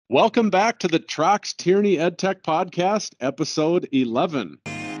Welcome back to the Trox Tierney EdTech Podcast, episode 11.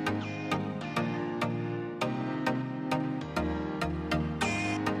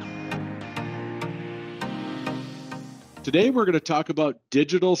 Today, we're going to talk about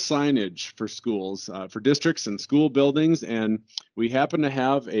digital signage for schools, for districts and school buildings. And we happen to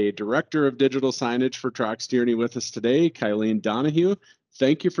have a director of digital signage for Trox Tierney with us today, Kylene Donahue.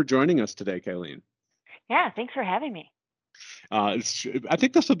 Thank you for joining us today, Kylene. Yeah, thanks for having me. I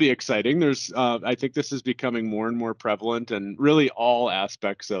think this will be exciting. I think this is becoming more and more prevalent in really all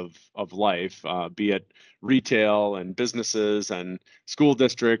aspects of life, be it retail and businesses and school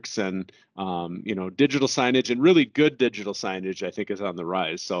districts and digital signage, and really good digital signage, I think, is on the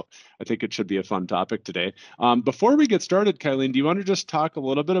rise. So I think it should be a fun topic today. Before we get started, Kylene, do you want to just talk a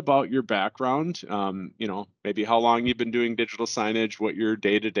little bit about your background? Maybe how long you've been doing digital signage, what your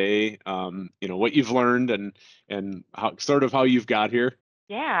day-to-day, what you've learned, and how you've got here.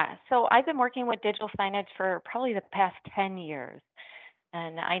 Yeah, so I've been working with digital signage for probably the past 10 years.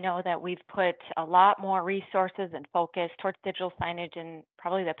 And I know that we've put a lot more resources and focus towards digital signage in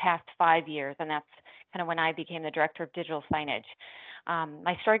probably the past 5 years. And that's kind of when I became the director of digital signage.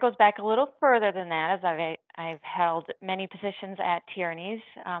 My story goes back a little further than that, as I've held many positions at Tierney's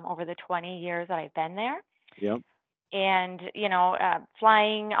over the 20 years that I've been there. Yep. And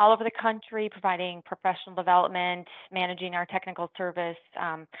flying all over the country, providing professional development, managing our technical service.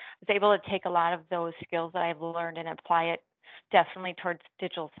 I was able to take a lot of those skills that I've learned and apply it definitely towards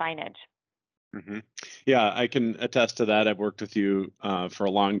digital signage. Mm-hmm. Yeah, I can attest to that. I've worked with you for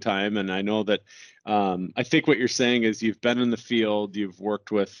a long time, and I know that I think what you're saying is you've been in the field, you've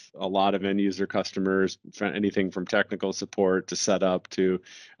worked with a lot of end user customers, anything from technical support to setup to,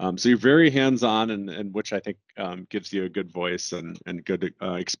 so you're very hands-on, and which I think gives you a good voice and good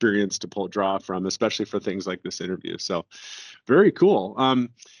experience to draw from, especially for things like this interview. So very cool.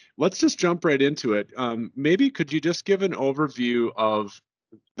 Let's just jump right into it. Maybe could you just give an overview of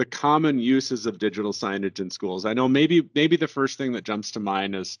the common uses of digital signage in schools? I know maybe the first thing that jumps to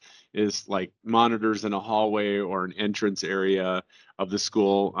mind is like monitors in a hallway or an entrance area of the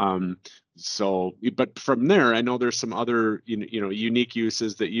school. But from there, I know there's some other unique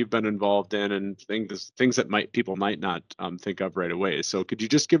uses that you've been involved in, and things that people might not think of right away. So could you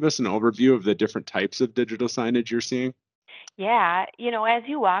just give us an overview of the different types of digital signage you're seeing? Yeah, as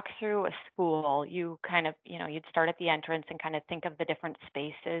you walk through a school, you kind of, you'd start at the entrance and kind of think of the different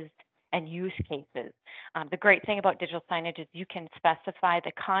spaces and use cases. The great thing about digital signage is you can specify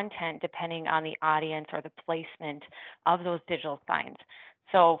the content depending on the audience or the placement of those digital signs.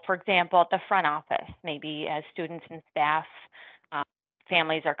 So, for example, at the front office, maybe as students and staff, uh,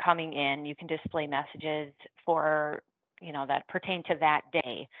 families are coming in, you can display messages for, that pertain to that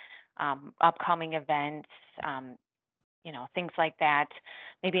day, upcoming events. Um, things like that.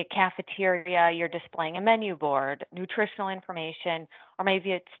 Maybe a cafeteria, you're displaying a menu board, nutritional information, or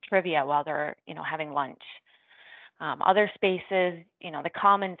maybe it's trivia while they're, having lunch. Other spaces, the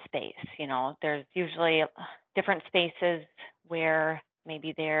common space, there's usually different spaces where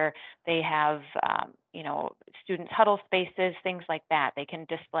maybe they have, students huddle spaces, things like that. They can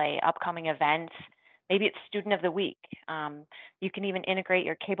display upcoming events. Maybe it's student of the week. You can even integrate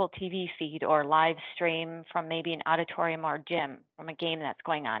your cable TV feed or live stream from maybe an auditorium or gym from a game that's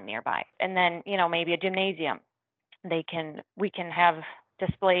going on nearby. And then, maybe a gymnasium. We can have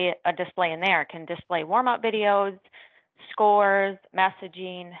a display in there. It can display warm-up videos, scores,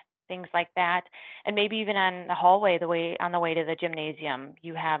 messaging, things like that. And maybe even on the hallway, on the way to the gymnasium,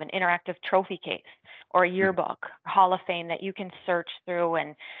 you have an interactive trophy case or a yearbook, Hall of Fame that you can search through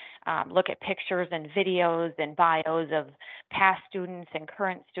and look at pictures and videos and bios of past students and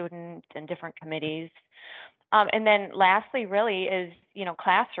current students and different committees. And then lastly, really is,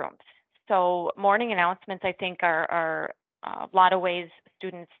 classrooms. So morning announcements, I think, are a lot of ways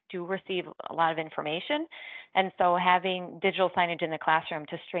students do receive a lot of information. And so having digital signage in the classroom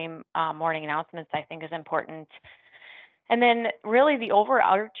to stream morning announcements, I think, is important. And then really the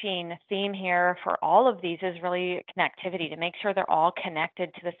overarching theme here for all of these is really connectivity to make sure they're all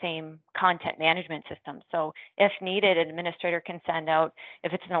connected to the same content management system. So if needed, an administrator can send out,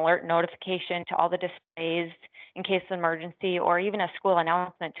 if it's an alert notification to all the displays in case of emergency, or even a school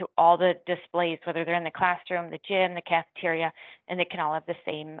announcement to all the displays, whether they're in the classroom, the gym, the cafeteria, and they can all have the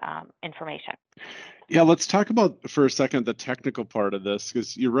same information. Yeah, let's talk about for a second the technical part of this,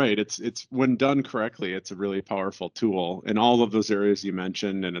 because you're right. It's when done correctly, it's a really powerful tool in all of those areas you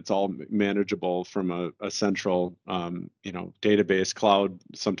mentioned, and it's all manageable from a central, database cloud,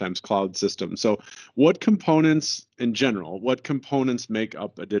 sometimes cloud system. So, what components in general, what components make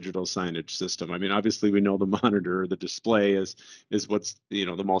up a digital signage system? I mean, obviously we know the monitor, the display is what's the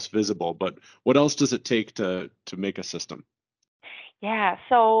most visible, but what else does it take to make a system? Yeah,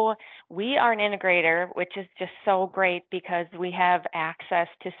 so we are an integrator, which is just so great because we have access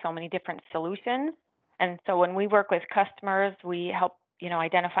to so many different solutions. And so when we work with customers, we help,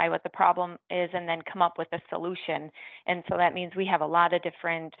 identify what the problem is and then come up with a solution. And so that means we have a lot of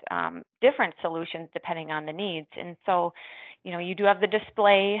different solutions depending on the needs. And so, you do have the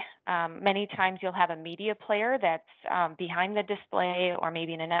display. Many times you'll have a media player that's behind the display or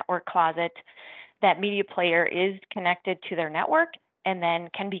maybe in a network closet. That media player is connected to their network and then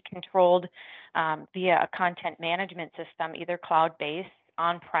can be controlled via a content management system, either cloud-based,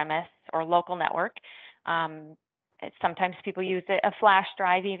 on-premise, or local network. Sometimes people use a flash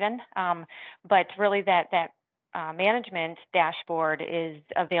drive even, but really that management dashboard is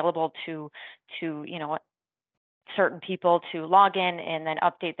available to certain people to log in and then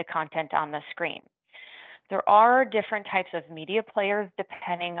update the content on the screen. There are different types of media players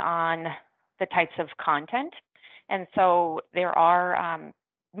depending on the types of content. And so there are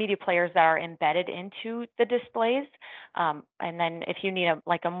media players that are embedded into the displays. And then if you need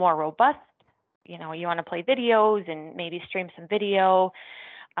a more robust, you want to play videos and maybe stream some video,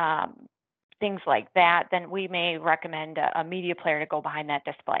 things like that, then we may recommend a media player to go behind that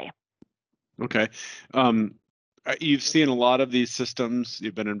display. Okay. You've seen a lot of these systems.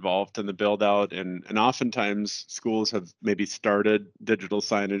 You've been involved in the build out, and oftentimes schools have maybe started digital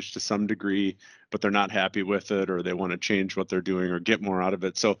signage to some degree, but they're not happy with it, or they want to change what they're doing or get more out of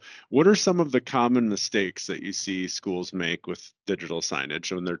it. So, what are some of the common mistakes that you see schools make with digital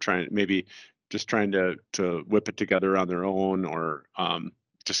signage when they're trying to whip it together on their own, or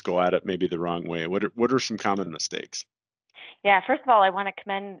just go at it maybe the wrong way? What are some common mistakes? Yeah, first of all, I want to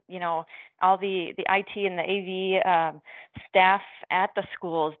commend, all the IT and the AV staff at the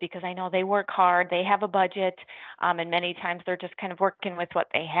schools because I know they work hard, they have a budget, and many times they're just kind of working with what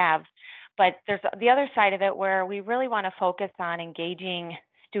they have. But there's the other side of it where we really want to focus on engaging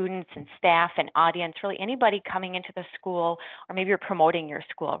students and staff and audience, really anybody coming into the school, or maybe you're promoting your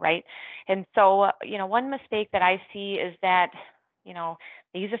school, right? And so, one mistake that I see is that,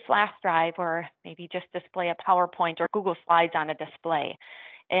 they use a flash drive or maybe just display a PowerPoint or Google Slides on a display.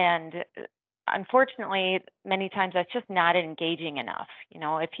 And unfortunately, many times that's just not engaging enough.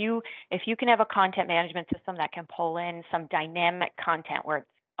 If you can have a content management system that can pull in some dynamic content where it's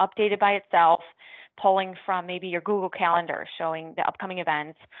updated by itself, pulling from maybe your Google Calendar showing the upcoming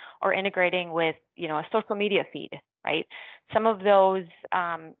events, or integrating with a social media feed, right? Some of those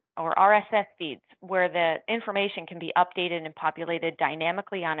or RSS feeds where the information can be updated and populated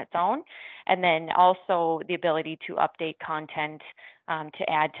dynamically on its own, and then also the ability to update content to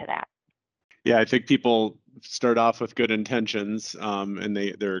add to that. Yeah, I think people start off with good intentions, and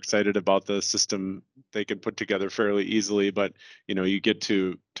they're excited about the system they can put together fairly easily. But you get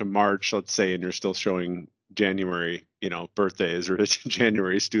to March, let's say, and you're still showing January, birthdays, or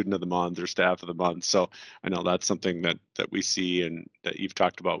January student of the month or staff of the month. So I know that's something that we see and that you've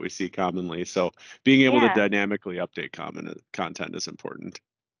talked about. We see commonly. So being able to Yeah. dynamically update common content is important.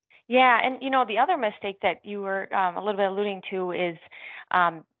 Yeah, and the other mistake that you were a little bit alluding to is,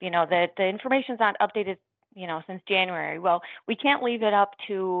 that the information's not updated, since January. Well, we can't leave it up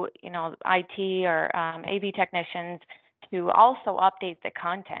to, IT or AV technicians to also update the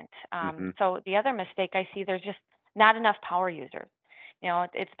content. Hmm. So the other mistake I see, there's just not enough power users.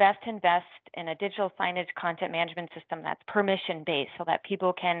 It's best to invest in a digital signage content management system that's permission based so that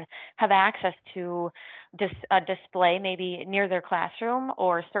people can have access to a display maybe near their classroom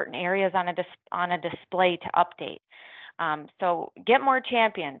or certain areas on a display to update. So get more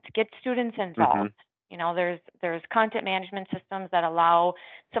champions, get students Hmm. involved. There's content management systems that allow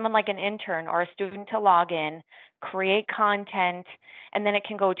someone like an intern or a student to log in, create content, and then it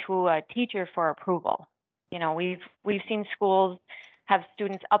can go to a teacher for approval. We've seen schools have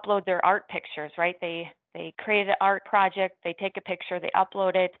students upload their art pictures, right? They create an art project, they take a picture, they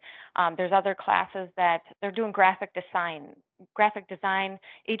upload it. There's other classes that they're doing graphic design,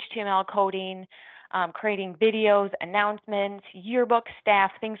 HTML coding, creating videos, announcements, yearbook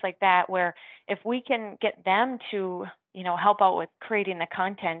staff, things like that, where if we can get them to, help out with creating the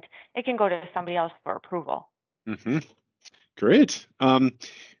content, it can go to somebody else for approval. Hmm. Great.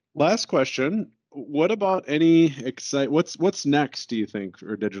 Last question. what about any what's next, do you think,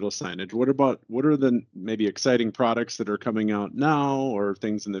 for digital signage? What are the maybe exciting products that are coming out now or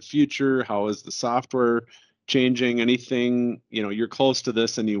things in the future? How is the software changing? Anything, you're close to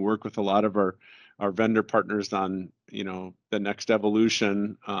this and you work with a lot of our vendor partners on, the next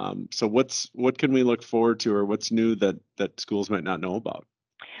evolution. So what can we look forward to, or what's new that schools might not know about?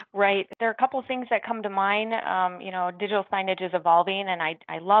 Right. There are a couple of things that come to mind. Digital signage is evolving, and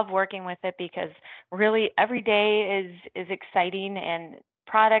I love working with it because really every day is exciting, and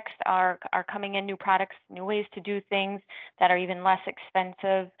products are coming in, new products, new ways to do things that are even less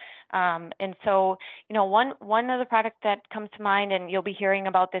expensive. And so, one of the products that comes to mind, and you'll be hearing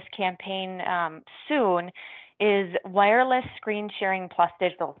about this campaign soon, is wireless screen sharing plus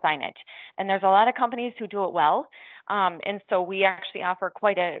digital signage. And there's a lot of companies who do it well. And so we actually offer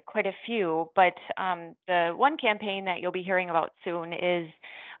quite a few, but the one campaign that you'll be hearing about soon is,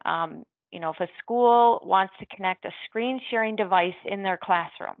 if a school wants to connect a screen sharing device in their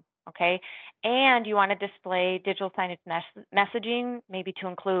classroom, okay, and you want to display digital signage messaging, maybe to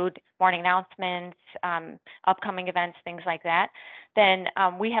include morning announcements, upcoming events, things like that, then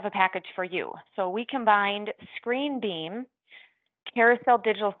we have a package for you. So we combined Screen Beam, carousel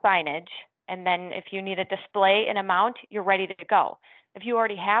digital signage, and then if you need a display and a mount, you're ready to go. If you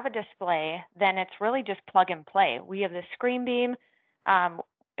already have a display, then it's really just plug and play. We have the Screen Beam.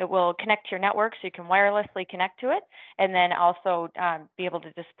 It will connect to your network, so you can wirelessly connect to it, and then also be able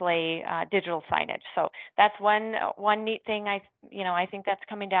to display digital signage. So that's one neat thing I think that's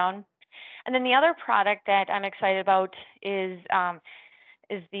coming down. And then the other product that I'm excited about is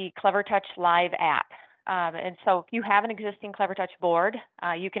the CleverTouch Live app. And so if you have an existing CleverTouch board,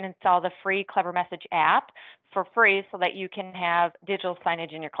 you can install the free CleverMessage app for free so that you can have digital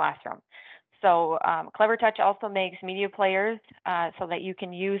signage in your classroom. So CleverTouch also makes media players so that you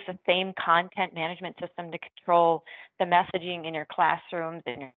can use the same content management system to control the messaging in your classrooms,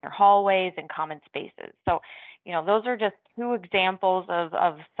 in your hallways, and common spaces. So, those are just two examples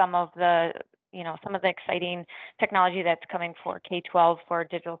of some of the exciting technology that's coming for K-12 for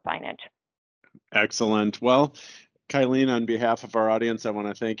digital signage. Excellent. Well, Kylene, on behalf of our audience, I want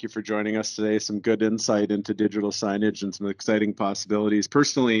to thank you for joining us today. Some good insight into digital signage and some exciting possibilities.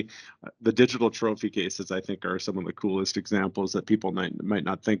 Personally, the digital trophy cases, I think, are some of the coolest examples that people might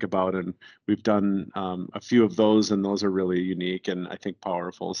not think about. And we've done a few of those, and those are really unique and I think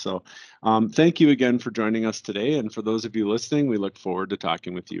powerful. So thank you again for joining us today. And for those of you listening, we look forward to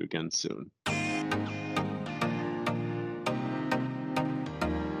talking with you again soon.